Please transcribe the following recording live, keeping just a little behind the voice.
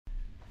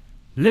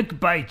Lick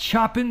by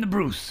chopping the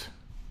Bruce.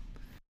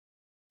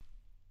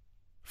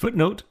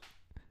 Footnote: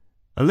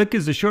 a lick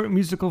is a short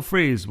musical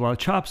phrase, while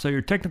chops are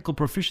your technical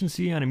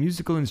proficiency on a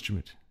musical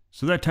instrument,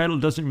 so that title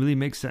doesn't really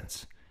make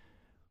sense.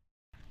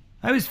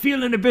 I was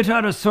feeling a bit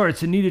out of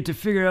sorts and needed to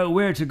figure out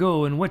where to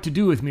go and what to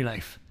do with me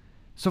life.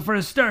 So for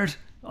a start,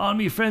 all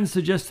me friends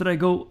suggested I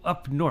go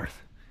up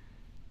north.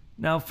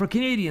 Now, for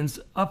Canadians,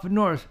 up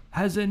north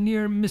has a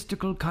near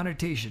mystical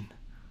connotation.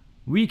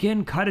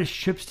 Weekend cottage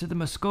trips to the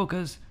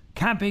Muskokas,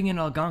 camping in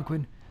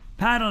Algonquin,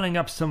 paddling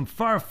up some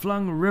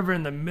far-flung river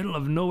in the middle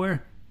of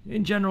nowhere,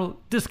 in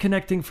general,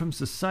 disconnecting from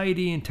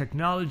society and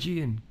technology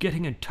and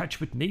getting in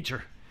touch with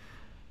nature.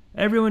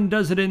 Everyone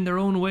does it in their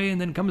own way and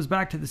then comes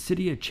back to the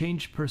city a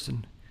changed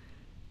person.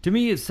 To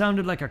me, it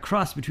sounded like a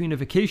cross between a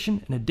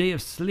vacation and a day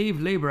of slave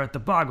labor at the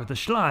bog with a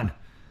schlan.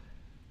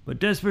 But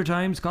desperate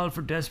times called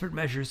for desperate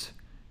measures.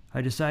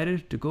 I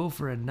decided to go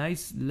for a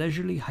nice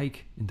leisurely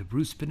hike in the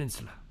Bruce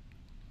Peninsula.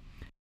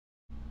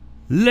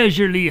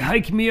 Leisurely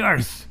hike me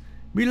arse!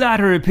 Me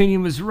latter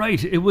opinion was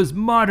right. It was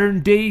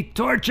modern day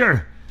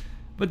torture.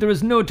 But there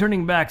was no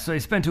turning back, so I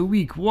spent a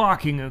week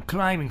walking and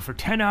climbing for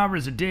 10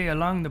 hours a day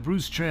along the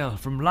Bruce Trail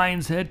from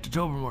Lion's Head to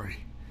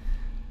Tobermory.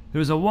 There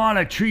was a wall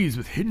of trees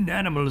with hidden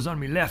animals on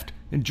me left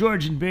and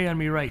Georgian Bay on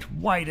me right,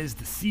 wide as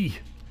the sea.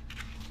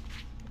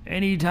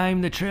 Any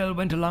time the trail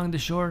went along the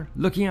shore,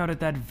 looking out at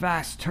that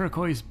vast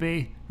turquoise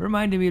bay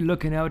reminded me of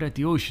looking out at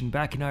the ocean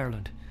back in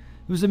Ireland.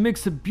 It was a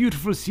mix of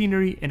beautiful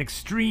scenery and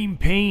extreme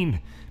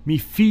pain. Me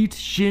feet,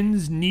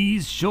 shins,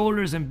 knees,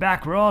 shoulders and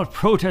back were all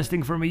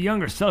protesting for my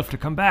younger self to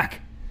come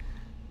back.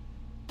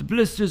 The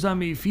blisters on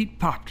me feet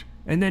popped,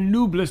 and then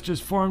new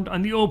blisters formed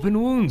on the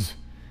open wounds.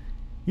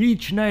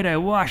 Each night I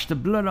washed the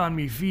blood on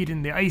me feet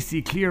in the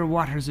icy clear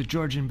waters of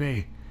Georgian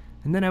Bay,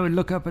 and then I would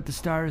look up at the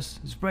stars,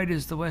 as bright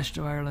as the west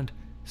of Ireland,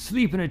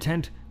 sleep in a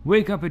tent,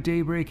 wake up at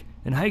daybreak,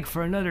 and hike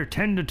for another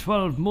 10 to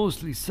 12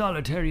 mostly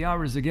solitary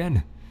hours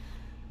again.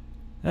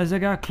 As I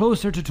got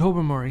closer to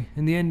Tobermory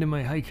and the end of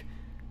my hike,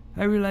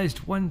 I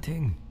realized one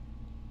thing.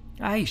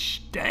 I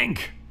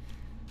stank.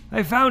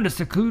 I found a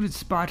secluded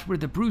spot where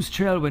the Bruce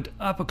Trail went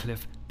up a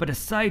cliff, but a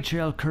side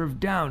trail curved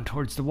down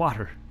towards the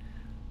water.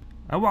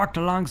 I walked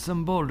along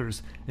some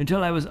boulders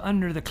until I was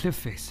under the cliff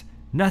face,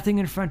 nothing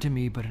in front of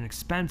me but an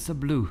expanse of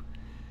blue.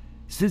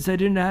 Since I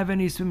didn't have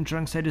any swim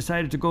trunks, I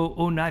decided to go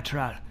au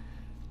natural.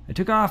 I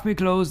took off my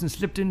clothes and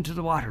slipped into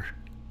the water,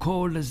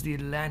 cold as the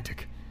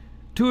Atlantic.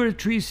 2 or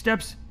 3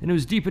 steps and it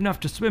was deep enough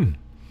to swim.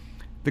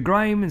 The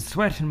grime and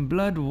sweat and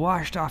blood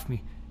washed off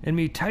me, and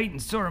me tight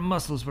and sore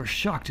muscles were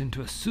shocked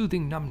into a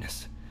soothing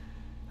numbness.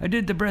 I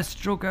did the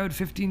breaststroke out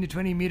 15 to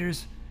 20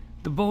 meters,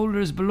 the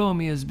boulders below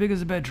me as big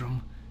as a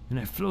bedroom, and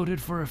I floated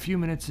for a few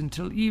minutes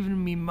until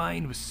even me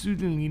mind was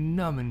soothingly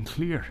numb and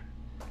clear.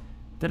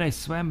 Then I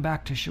swam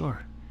back to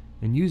shore,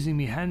 and using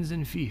me hands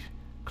and feet,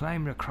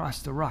 climbed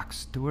across the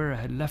rocks to where I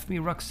had left me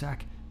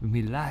rucksack with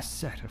me last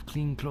set of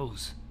clean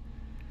clothes.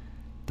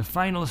 The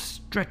final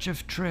stretch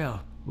of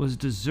trail was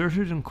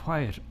deserted and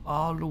quiet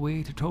all the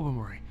way to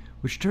Tobermory,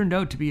 which turned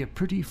out to be a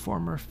pretty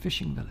former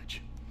fishing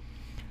village.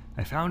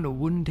 I found a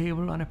wooden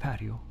table on a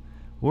patio,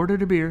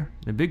 ordered a beer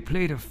and a big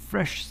plate of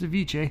fresh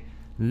ceviche,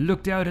 and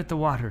looked out at the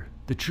water,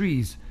 the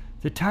trees,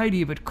 the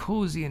tidy but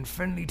cozy and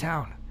friendly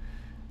town,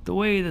 the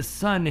way the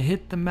sun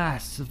hit the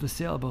masts of the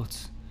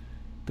sailboats,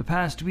 the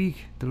past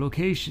week, the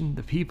location,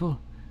 the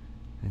people,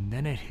 and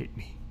then it hit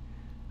me.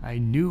 I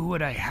knew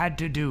what I had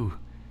to do.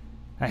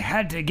 I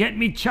had to get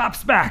me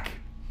chops back.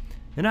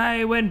 And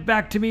I went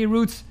back to me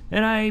roots,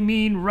 and I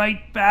mean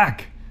right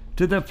back,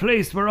 to the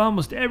place where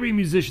almost every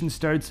musician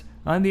starts,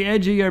 on the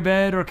edge of your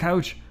bed or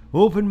couch,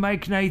 open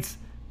mic nights,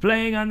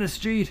 playing on the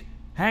street,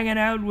 hanging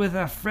out with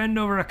a friend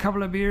over a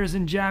couple of beers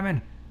and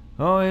jamming.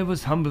 Oh, it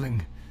was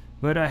humbling.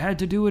 But I had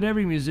to do what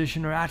every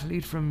musician or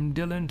athlete from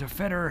Dylan to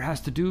Federer has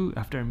to do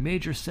after a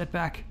major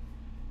setback.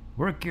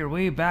 Work your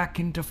way back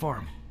into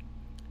form.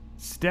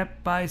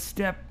 Step by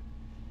step,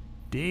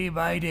 day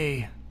by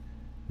day,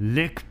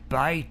 lick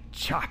by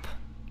chop.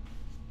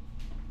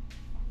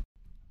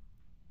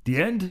 The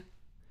end?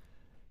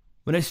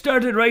 When I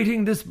started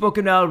writing this book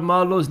and album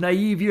all those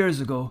naive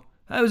years ago,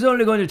 I was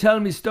only going to tell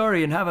me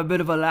story and have a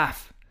bit of a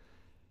laugh.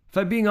 If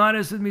I'm being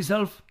honest with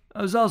myself,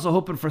 I was also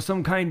hoping for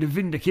some kind of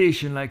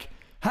vindication like,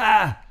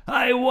 "Ha!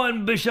 I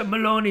won, Bishop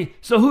Maloney,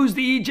 so who's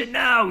the Egypt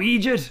now,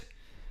 Egypt?"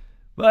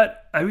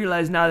 But I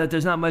realize now that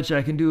there's not much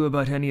I can do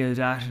about any of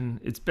that, and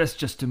it's best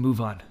just to move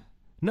on.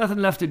 Nothing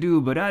left to do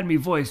but add me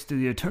voice to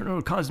the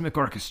eternal cosmic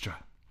orchestra.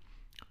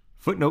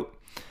 Footnote: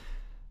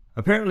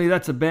 apparently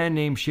that's a band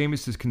name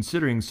Seamus is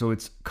considering, so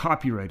it's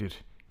copyrighted.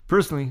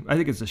 Personally, I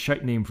think it's a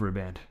shite name for a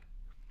band.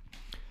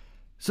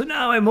 So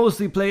now I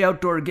mostly play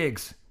outdoor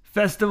gigs.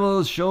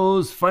 Festivals,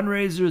 shows,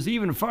 fundraisers,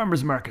 even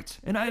farmers markets,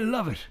 and I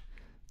love it.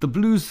 The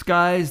blue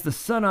skies, the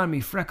sun on me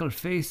freckled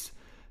face,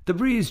 the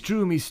breeze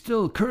through me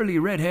still curly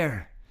red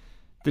hair.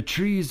 The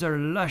trees are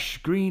lush,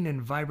 green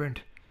and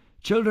vibrant.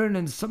 Children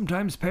and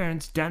sometimes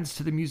parents dance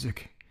to the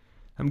music.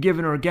 I'm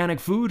given organic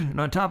food, and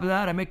on top of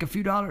that I make a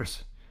few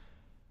dollars.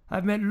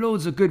 I've met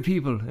loads of good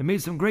people and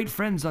made some great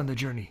friends on the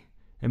journey.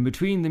 And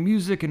between the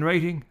music and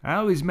writing, I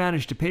always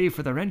manage to pay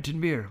for the rent and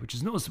beer, which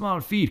is no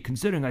small feat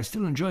considering I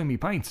still enjoy me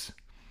pints.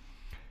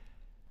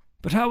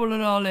 But how will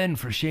it all end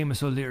for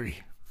Seamus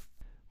O'Leary?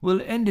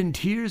 Will it end in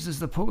tears, as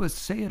the poets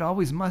say it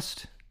always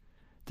must?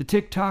 The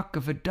tick-tock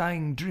of a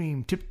dying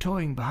dream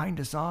tiptoeing behind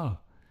us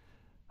all.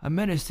 A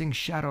menacing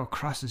shadow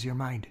crosses your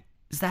mind.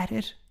 Is that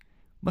it?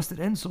 Must it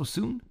end so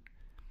soon?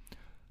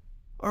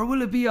 Or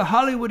will it be a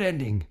Hollywood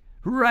ending,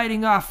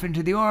 riding off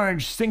into the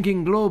orange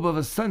sinking globe of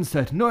a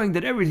sunset, knowing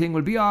that everything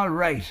will be all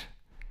right?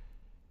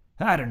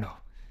 I don't know.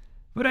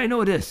 But I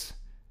know this.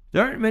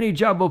 There aren't many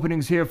job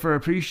openings here for a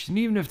priest, and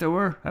even if there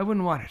were, I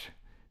wouldn't want it.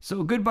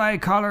 So goodbye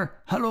collar,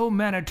 hello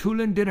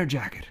Manitoulin dinner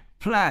jacket,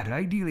 plaid,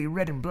 ideally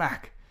red and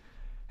black.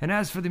 And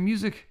as for the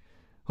music,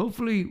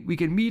 hopefully we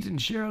can meet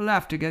and share a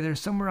laugh together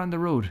somewhere on the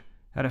road,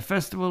 at a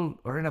festival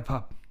or in a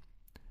pub.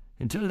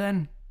 Until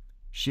then,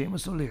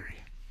 Seamus O'Leary.